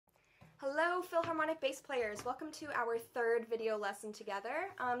Hello, Philharmonic bass players. Welcome to our third video lesson together.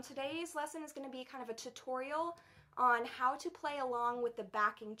 Today's lesson is going to be kind of a tutorial on how to play along with the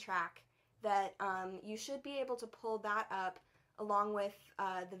backing track that you should be able to pull that up along with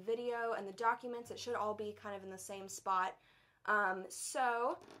the video and the documents. It should all be kind of in the same spot. We're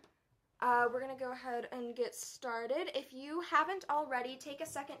going to go ahead and get started. If you haven't already, take a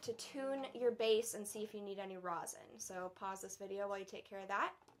second to tune your bass and see if you need any rosin. So pause this video while you take care of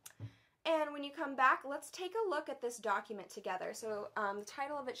that. And when you come back, let's take a look at this document together. So the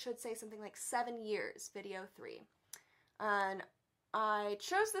title of it should say something like 7 Years, Video 3. And I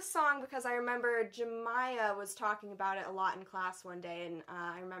chose this song because I remember Jemiah was talking about it a lot in class one day, and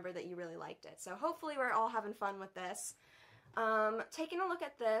I remember that you really liked it. So hopefully we're all having fun with this. Taking a look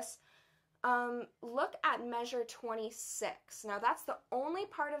at this, look at measure 26. Now that's the only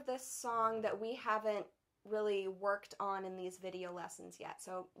part of this song that we haven't really worked on in these video lessons yet.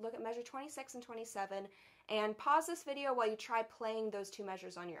 So look at measure 26 and 27 and pause this video while you try playing those two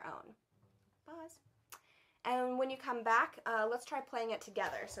measures on your own. Pause. And when you come back, let's try playing it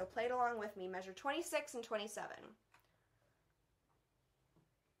together. So play it along with me. Measure 26 and 27.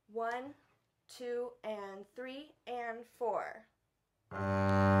 1, 2, and 3, and 4.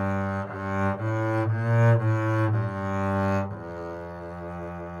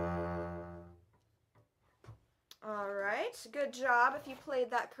 Alright, good job if you played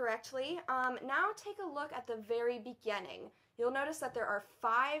that correctly. Now take a look at the very beginning. You'll notice that there are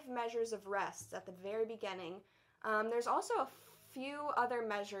 5 measures of rests at the very beginning. There's also a few other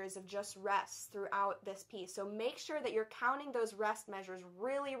measures of just rests throughout this piece, so make sure that you're counting those rest measures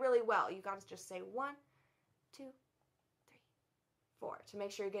really, really well. You got to just say 1, 2, 3, 4 to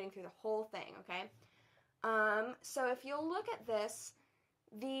make sure you're getting through the whole thing, okay? So if you'll look at this,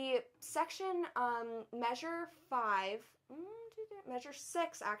 the section measure 5, measure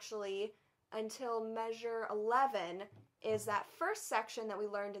 6 actually, until measure 11 is that first section that we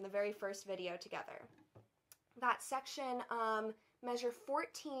learned in the very first video together. That section, measure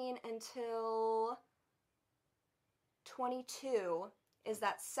 14 until 22 is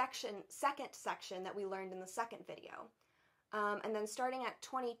that second section that we learned in the second video. And then starting at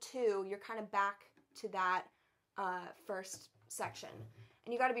 22, you're kind of back to that first section.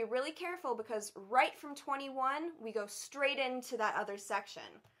 And you got to be really careful because right from 21, we go straight into that other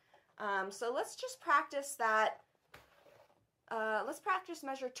section. So let's just practice that. Let's practice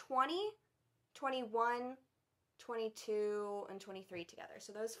measure 20, 21, 22, and 23 together.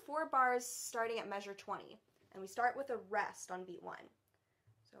 So those 4 bars starting at measure 20. And we start with a rest on beat 1.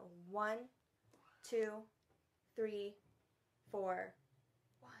 So 1, 2, 3, 4,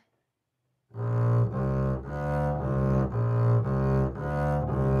 1.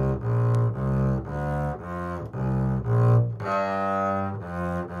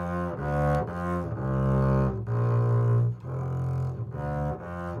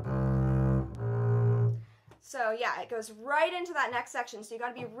 So yeah, it goes right into that next section, so you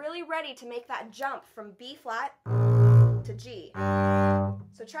got to be really ready to make that jump from B flat to G.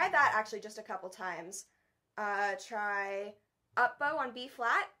 So try that actually just a couple times. Try up bow on B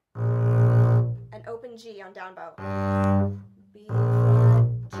flat and open G on down bow. B flat,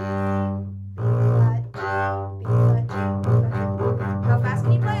 G, B flat, G, B flat, G, B flat, G. How fast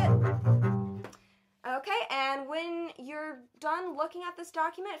can you play it? Okay, and when you're done looking at this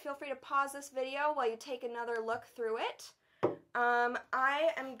document, feel free to pause this video while you take another look through it. I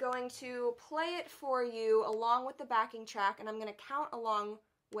am going to play it for you along with the backing track, and I'm going to count along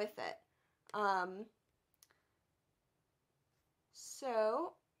with it.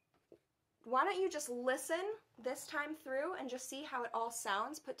 So why don't you just listen this time through and just see how it all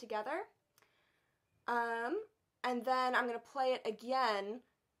sounds put together. And then I'm going to play it again,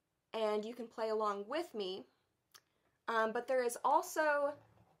 and you can play along with me. But there is also,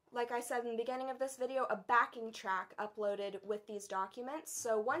 like I said in the beginning of this video, a backing track uploaded with these documents.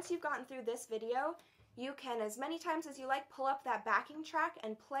 So once you've gotten through this video, you can, as many times as you like, pull up that backing track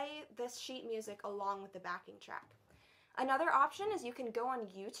and play this sheet music along with the backing track. Another option is you can go on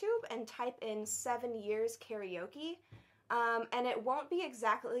YouTube and type in 7 Years Karaoke, and it won't be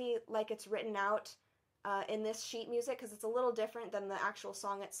exactly like it's written out in this sheet music because it's a little different than the actual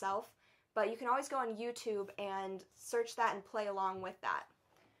song itself, but you can always go on YouTube and search that and play along with that.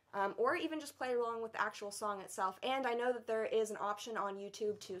 Or even just play along with the actual song itself. And I know that there is an option on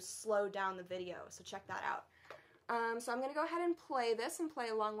YouTube to slow down the video, so check that out. So I'm going to go ahead and play this and play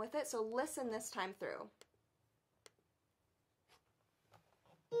along with it, so listen this time through.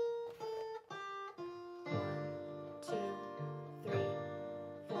 1, 2, 3,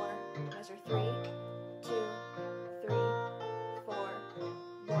 4, measure 3, 2, 3, 4,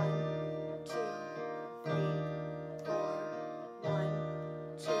 1, 2,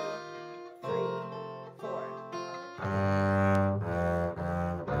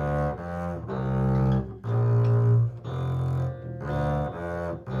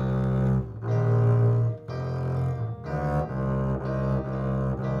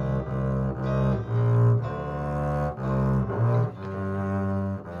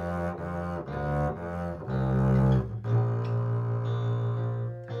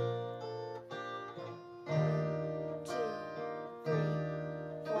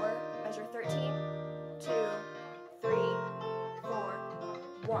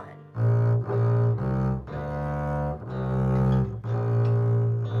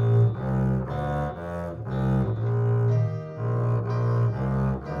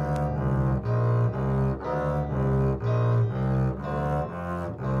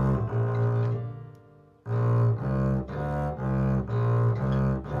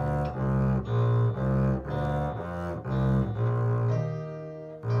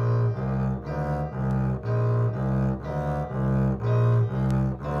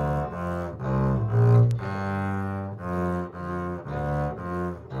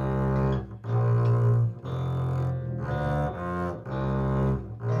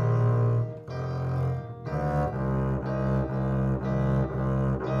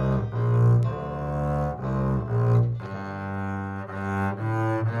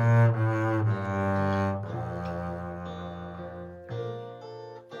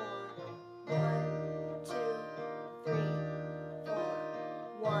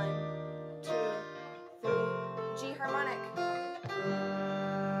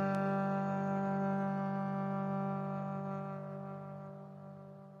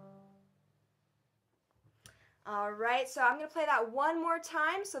 All right, so I'm going to play that one more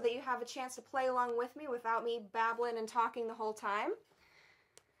time so that you have a chance to play along with me without me babbling and talking the whole time.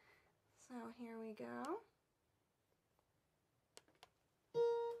 So here we go.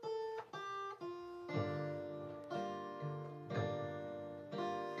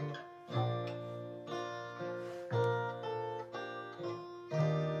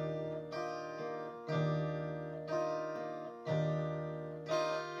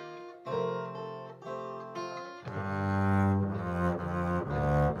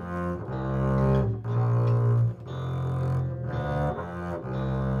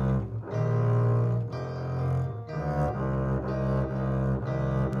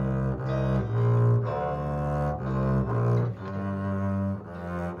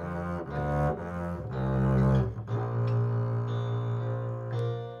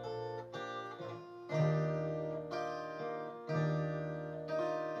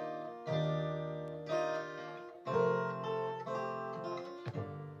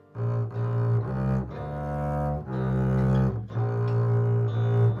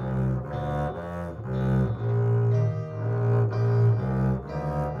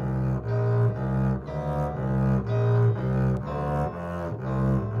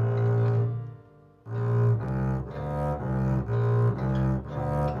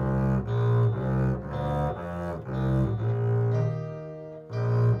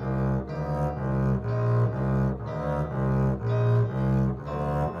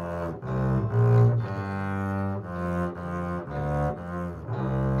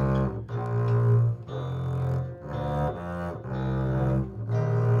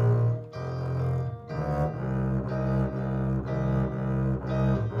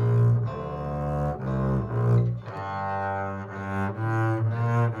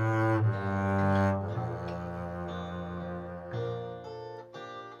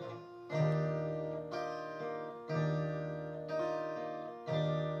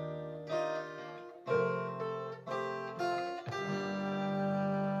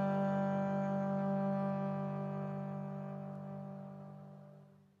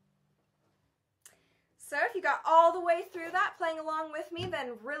 So if you got all the way through that playing along with me,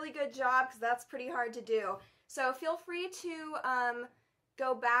 then really good job, because that's pretty hard to do. So feel free to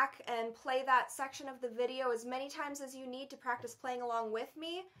go back and play that section of the video as many times as you need to practice playing along with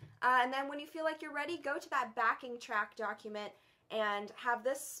me. And then when you feel like you're ready, go to that backing track document and have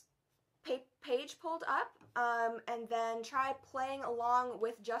this page pulled up, and then try playing along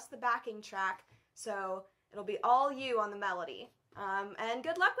with just the backing track, so it'll be all you on the melody. And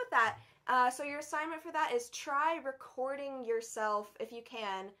good luck with that. So your assignment for that is try recording yourself, if you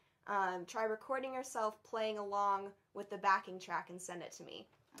can, try recording yourself playing along with the backing track and send it to me.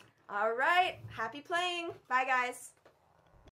 All right, happy playing. Bye, guys.